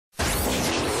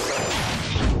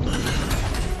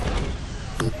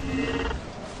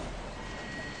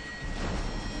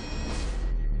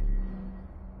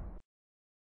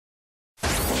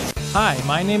Hi,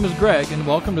 my name is Greg and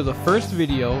welcome to the first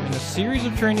video in a series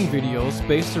of training videos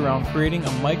based around creating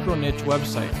a micro-niche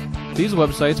website. These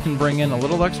websites can bring in a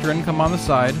little extra income on the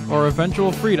side or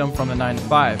eventual freedom from the 9 to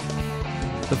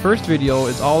 5. The first video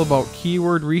is all about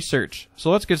keyword research, so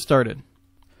let's get started.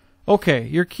 Okay,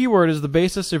 your keyword is the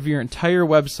basis of your entire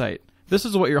website. This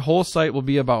is what your whole site will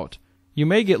be about. You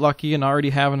may get lucky and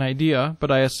already have an idea,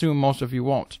 but I assume most of you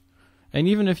won't. And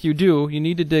even if you do, you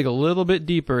need to dig a little bit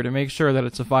deeper to make sure that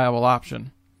it's a viable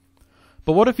option.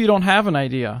 But what if you don't have an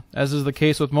idea, as is the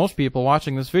case with most people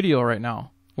watching this video right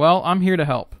now? Well, I'm here to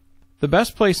help. The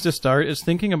best place to start is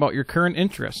thinking about your current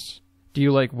interests. Do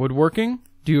you like woodworking?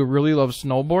 Do you really love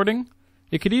snowboarding?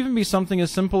 It could even be something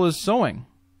as simple as sewing.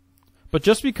 But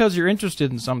just because you're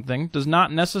interested in something does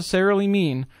not necessarily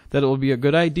mean that it will be a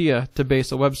good idea to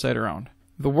base a website around.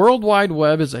 The World Wide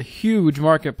Web is a huge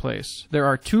marketplace. There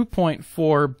are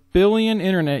 2.4 billion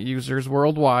internet users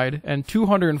worldwide and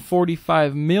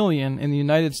 245 million in the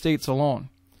United States alone.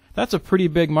 That's a pretty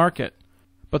big market.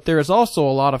 But there is also a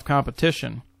lot of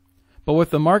competition. But with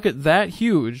the market that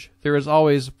huge, there is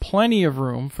always plenty of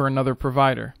room for another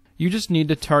provider. You just need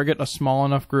to target a small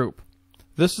enough group.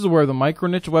 This is where the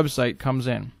micro-niche website comes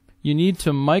in. You need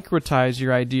to microtize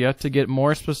your idea to get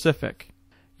more specific.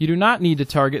 You do not need to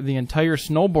target the entire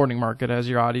snowboarding market as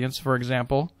your audience, for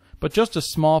example, but just a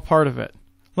small part of it.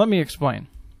 Let me explain.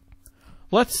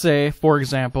 Let's say, for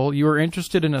example, you are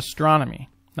interested in astronomy.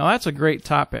 Now that's a great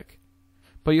topic,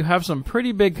 but you have some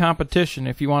pretty big competition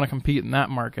if you want to compete in that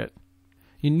market.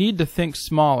 You need to think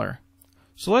smaller.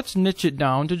 So let's niche it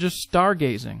down to just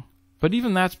stargazing, but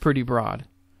even that's pretty broad.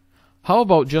 How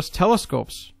about just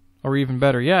telescopes? Or even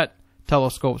better yet,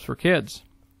 telescopes for kids.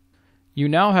 You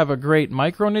now have a great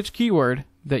micro-niche keyword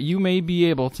that you may be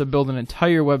able to build an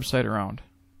entire website around.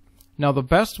 Now the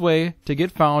best way to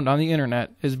get found on the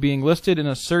internet is being listed in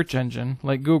a search engine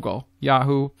like Google,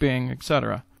 Yahoo, Bing,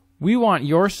 etc. We want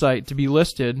your site to be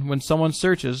listed when someone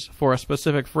searches for a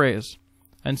specific phrase.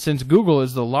 And since Google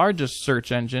is the largest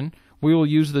search engine, we will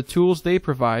use the tools they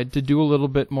provide to do a little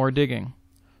bit more digging.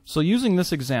 So using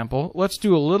this example, let's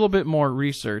do a little bit more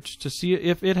research to see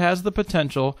if it has the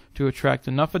potential to attract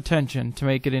enough attention to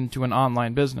make it into an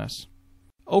online business.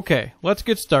 Okay, let's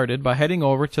get started by heading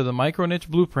over to the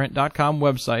micronicheblueprint.com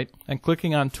website and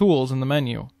clicking on Tools in the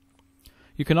menu.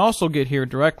 You can also get here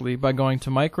directly by going to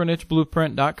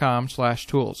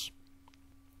micronicheblueprint.com/tools.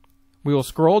 We will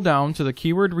scroll down to the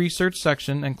Keyword Research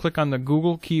section and click on the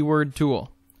Google Keyword tool.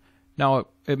 Now,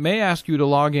 it may ask you to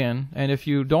log in, and if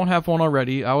you don't have one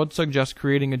already, I would suggest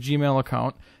creating a Gmail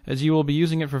account, as you will be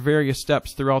using it for various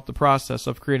steps throughout the process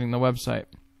of creating the website.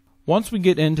 Once we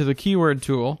get into the Keyword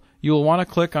tool, you will want to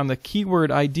click on the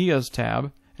Keyword Ideas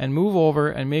tab and move over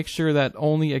and make sure that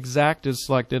only Exact is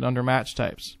selected under Match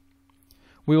Types.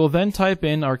 We will then type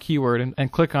in our keyword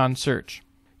and click on Search.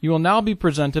 You will now be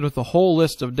presented with a whole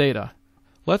list of data.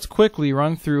 Let's quickly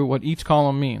run through what each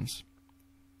column means.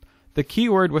 The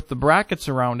keyword with the brackets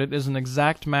around it is an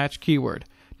exact match keyword.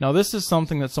 Now this is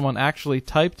something that someone actually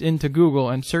typed into Google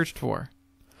and searched for.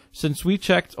 Since we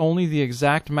checked only the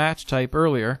exact match type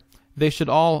earlier, they should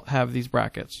all have these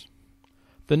brackets.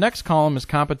 The next column is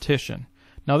competition.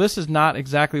 Now this is not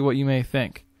exactly what you may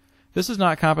think. This is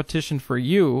not competition for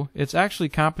you, it's actually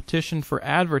competition for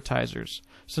advertisers,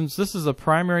 since this is the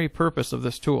primary purpose of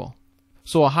this tool.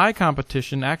 So a high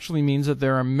competition actually means that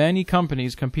there are many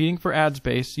companies competing for ad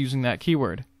space using that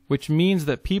keyword, which means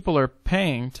that people are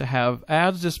paying to have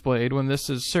ads displayed when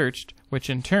this is searched, which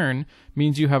in turn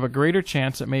means you have a greater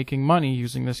chance at making money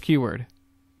using this keyword.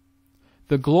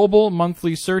 The global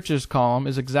monthly searches column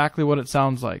is exactly what it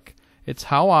sounds like. It's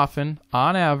how often,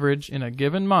 on average, in a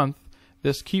given month,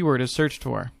 this keyword is searched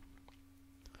for.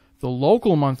 The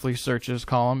local monthly searches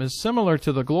column is similar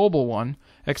to the global one,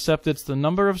 except it's the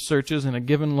number of searches in a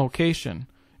given location,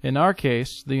 in our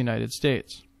case, the United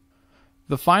States.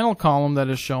 The final column that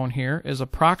is shown here is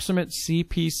approximate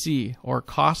CPC, or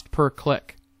cost per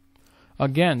click.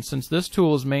 Again, since this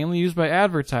tool is mainly used by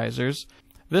advertisers,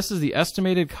 this is the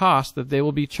estimated cost that they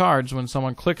will be charged when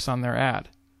someone clicks on their ad.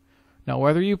 Now,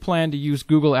 whether you plan to use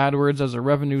Google AdWords as a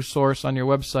revenue source on your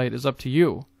website is up to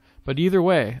you. But either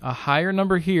way, a higher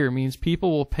number here means people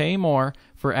will pay more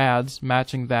for ads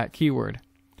matching that keyword,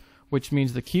 which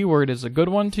means the keyword is a good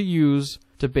one to use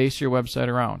to base your website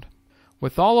around.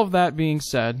 With all of that being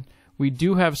said, we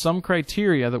do have some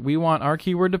criteria that we want our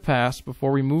keyword to pass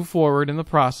before we move forward in the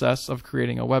process of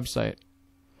creating a website.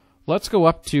 Let's go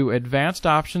up to Advanced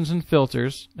Options and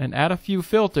Filters and add a few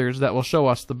filters that will show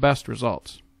us the best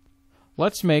results.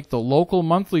 Let's make the local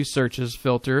monthly searches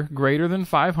filter greater than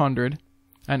 500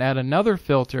 and add another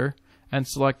filter and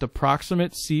select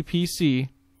approximate CPC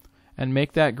and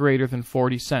make that greater than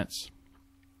 40 cents.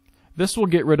 This will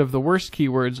get rid of the worst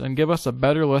keywords and give us a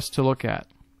better list to look at.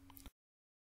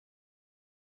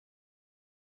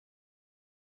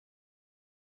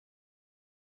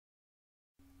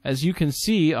 As you can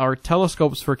see, our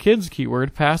Telescopes for Kids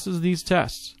keyword passes these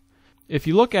tests. If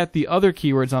you look at the other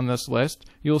keywords on this list,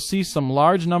 you'll see some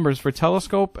large numbers for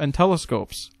telescope and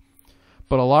telescopes.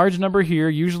 But a large number here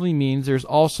usually means there's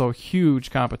also huge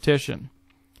competition.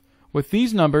 With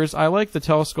these numbers, I like the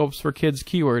Telescopes for Kids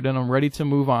keyword and I'm ready to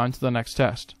move on to the next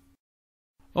test.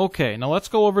 Okay, now let's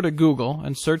go over to Google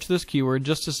and search this keyword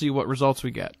just to see what results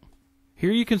we get.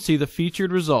 Here you can see the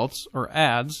featured results, or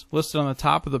ads, listed on the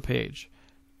top of the page.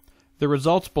 The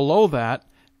results below that,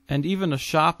 and even a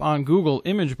Shop on Google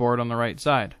image board on the right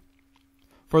side.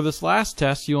 For this last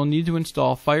test, you will need to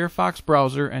install Firefox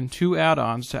browser and 2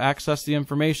 add-ons to access the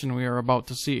information we are about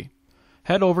to see.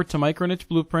 Head over to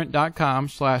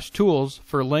micronicheblueprint.com/tools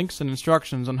for links and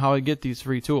instructions on how to get these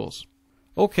free tools.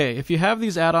 Okay, if you have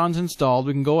these add-ons installed,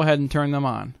 we can go ahead and turn them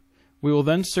on. We will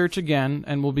then search again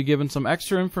and will be given some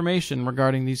extra information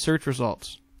regarding these search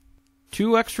results.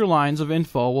 2 extra lines of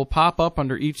info will pop up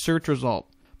under each search result,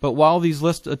 but while these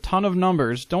list a ton of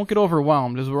numbers, don't get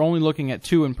overwhelmed as we're only looking at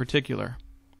 2 in particular.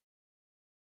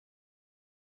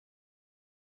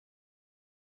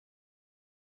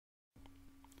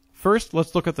 First,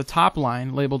 let's look at the top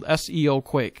line labeled SEO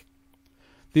Quake.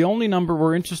 The only number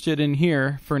we're interested in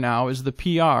here for now is the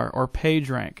PR, or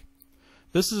page rank.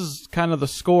 This is kind of the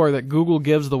score that Google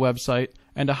gives the website,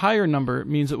 and a higher number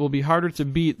means it will be harder to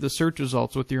beat the search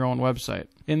results with your own website.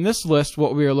 In this list,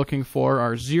 what we are looking for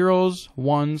are zeros,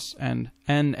 ones, and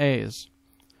NAs.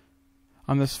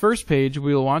 On this first page,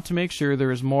 we will want to make sure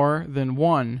there is more than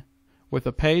 1 with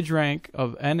a page rank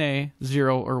of NA,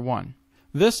 0, or 1.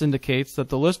 This indicates that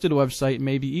the listed website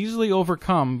may be easily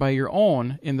overcome by your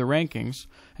own in the rankings,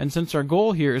 and since our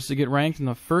goal here is to get ranked in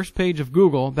the first page of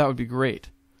Google, that would be great.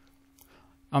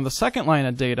 On the second line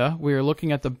of data, we are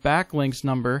looking at the backlinks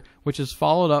number, which is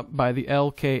followed up by the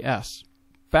LKS.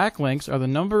 Backlinks are the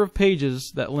number of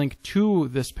pages that link to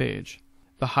this page.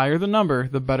 The higher the number,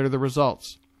 the better the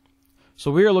results.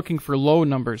 So we are looking for low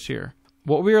numbers here.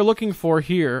 What we are looking for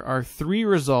here are 3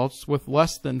 results with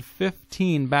less than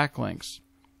 15 backlinks.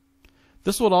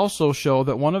 This would also show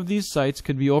that one of these sites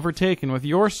could be overtaken with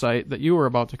your site that you are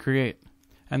about to create.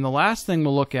 And the last thing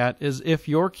we'll look at is if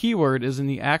your keyword is in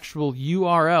the actual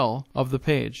URL of the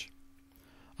page.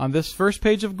 On this first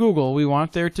page of Google, we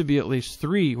want there to be at least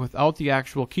 3 without the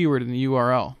actual keyword in the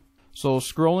URL. So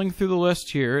scrolling through the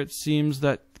list here, it seems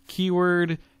that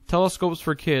keyword Telescopes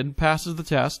for Kid passes the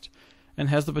test and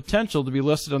has the potential to be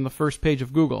listed on the first page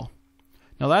of Google.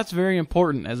 Now that's very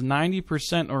important, as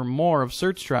 90% or more of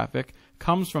search traffic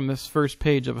comes from this first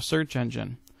page of a search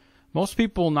engine. Most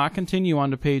people will not continue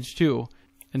on to page 2.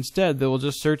 Instead, they will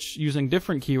just search using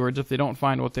different keywords if they don't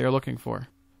find what they are looking for.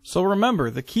 So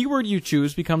remember, the keyword you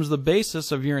choose becomes the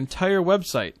basis of your entire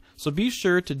website, so be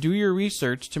sure to do your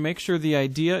research to make sure the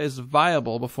idea is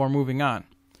viable before moving on.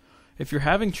 If you're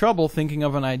having trouble thinking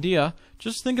of an idea,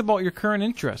 just think about your current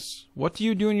interests. What do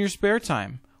you do in your spare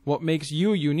time? What makes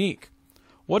you unique?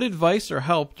 What advice or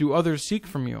help do others seek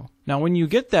from you? Now when you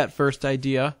get that first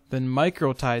idea, then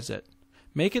microtize it.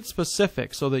 Make it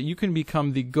specific so that you can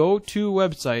become the go-to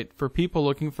website for people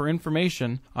looking for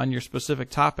information on your specific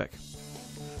topic.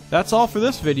 That's all for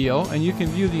this video, and you can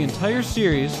view the entire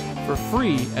series for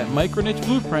free at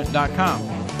micronicheblueprint.com.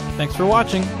 Thanks for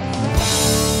watching.